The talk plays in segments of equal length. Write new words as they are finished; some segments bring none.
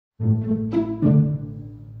Thanks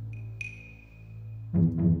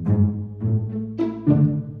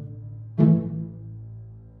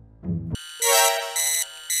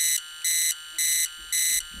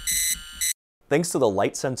to the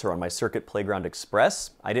light sensor on my Circuit Playground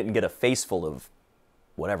Express, I didn't get a face full of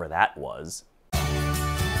whatever that was.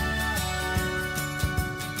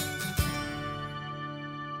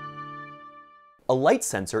 A light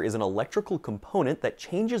sensor is an electrical component that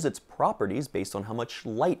changes its properties based on how much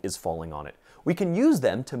light is falling on it. We can use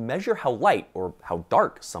them to measure how light or how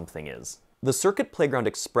dark something is. The Circuit Playground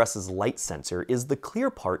Express's light sensor is the clear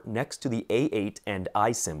part next to the A8 and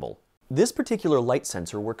I symbol. This particular light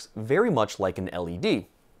sensor works very much like an LED,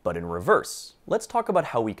 but in reverse. Let's talk about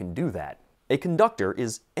how we can do that. A conductor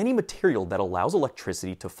is any material that allows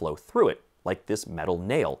electricity to flow through it, like this metal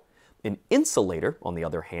nail. An insulator, on the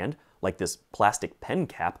other hand, like this plastic pen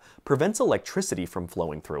cap, prevents electricity from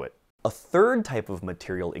flowing through it. A third type of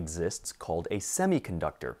material exists called a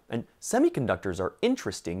semiconductor, and semiconductors are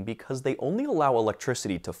interesting because they only allow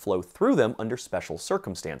electricity to flow through them under special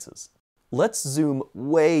circumstances. Let's zoom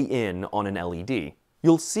way in on an LED.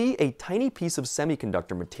 You'll see a tiny piece of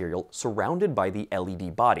semiconductor material surrounded by the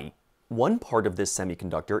LED body. One part of this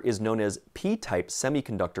semiconductor is known as p-type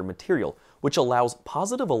semiconductor material, which allows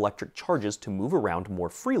positive electric charges to move around more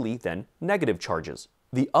freely than negative charges.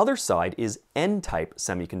 The other side is n-type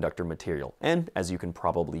semiconductor material, and as you can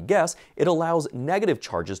probably guess, it allows negative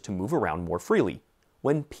charges to move around more freely.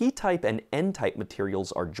 When p-type and n-type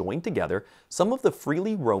materials are joined together, some of the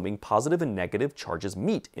freely roaming positive and negative charges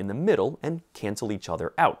meet in the middle and cancel each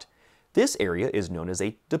other out. This area is known as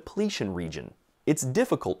a depletion region. It's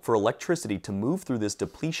difficult for electricity to move through this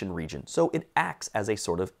depletion region, so it acts as a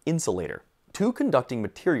sort of insulator. Two conducting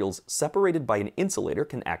materials separated by an insulator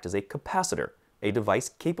can act as a capacitor, a device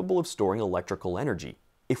capable of storing electrical energy.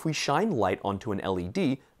 If we shine light onto an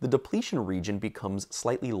LED, the depletion region becomes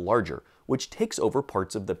slightly larger, which takes over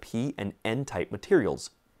parts of the P and N-type materials.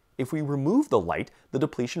 If we remove the light, the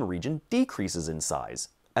depletion region decreases in size.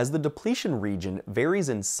 As the depletion region varies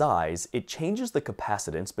in size, it changes the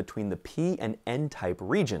capacitance between the P and N-type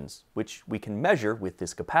regions, which we can measure with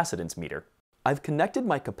this capacitance meter. I've connected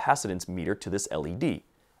my capacitance meter to this LED.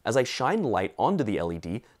 As I shine light onto the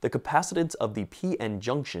LED, the capacitance of the P-N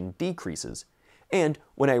junction decreases. And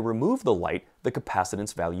when I remove the light, the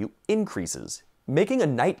capacitance value increases. Making a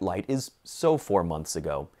night light is so 4 months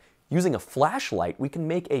ago. Using a flashlight, we can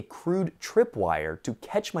make a crude tripwire to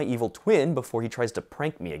catch my evil twin before he tries to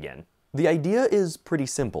prank me again. The idea is pretty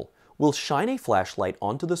simple. We'll shine a flashlight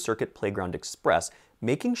onto the Circuit Playground Express,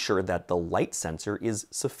 making sure that the light sensor is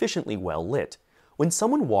sufficiently well lit. When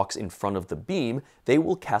someone walks in front of the beam, they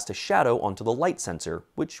will cast a shadow onto the light sensor,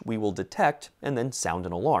 which we will detect and then sound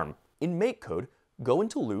an alarm. In MakeCode, go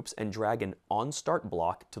into loops and drag an onStart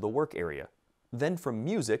block to the work area. Then from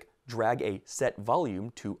music, drag a set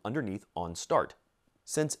volume to underneath onStart.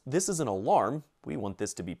 Since this is an alarm, we want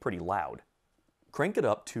this to be pretty loud. Crank it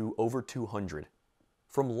up to over 200.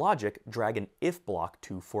 From logic, drag an if block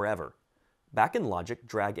to forever. Back in logic,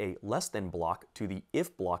 drag a less than block to the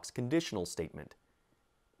if block's conditional statement.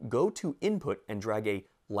 Go to input and drag a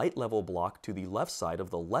light level block to the left side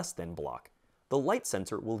of the less than block. The light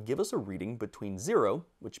sensor will give us a reading between 0,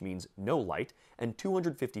 which means no light, and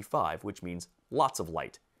 255, which means lots of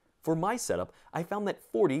light. For my setup, I found that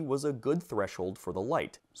 40 was a good threshold for the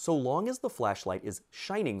light. So long as the flashlight is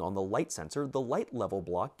shining on the light sensor, the light level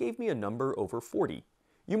block gave me a number over 40.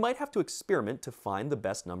 You might have to experiment to find the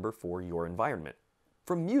best number for your environment.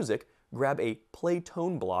 From music, grab a play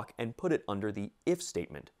tone block and put it under the if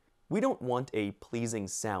statement. We don't want a pleasing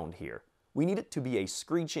sound here. We need it to be a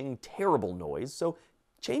screeching, terrible noise, so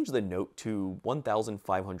change the note to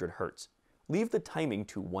 1500 Hz. Leave the timing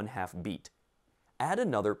to 1/2 beat. Add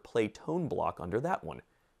another play tone block under that one.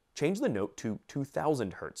 Change the note to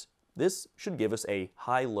 2000 Hz. This should give us a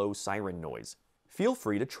high-low siren noise. Feel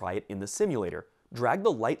free to try it in the simulator. Drag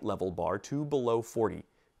the light level bar to below 40.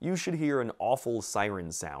 You should hear an awful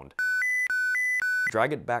siren sound.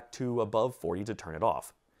 Drag it back to above 40 to turn it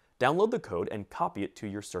off. Download the code and copy it to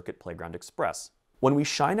your Circuit Playground Express. When we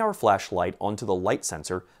shine our flashlight onto the light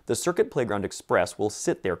sensor, the Circuit Playground Express will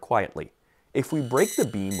sit there quietly. If we break the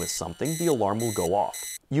beam with something, the alarm will go off.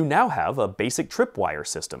 You now have a basic tripwire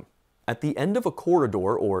system. At the end of a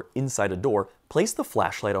corridor or inside a door, place the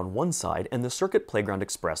flashlight on one side and the Circuit Playground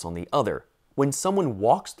Express on the other. When someone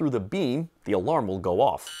walks through the beam, the alarm will go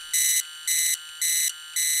off.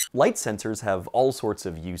 Light sensors have all sorts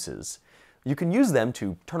of uses. You can use them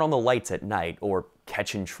to turn on the lights at night or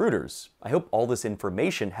catch intruders. I hope all this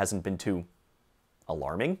information hasn't been too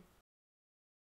alarming.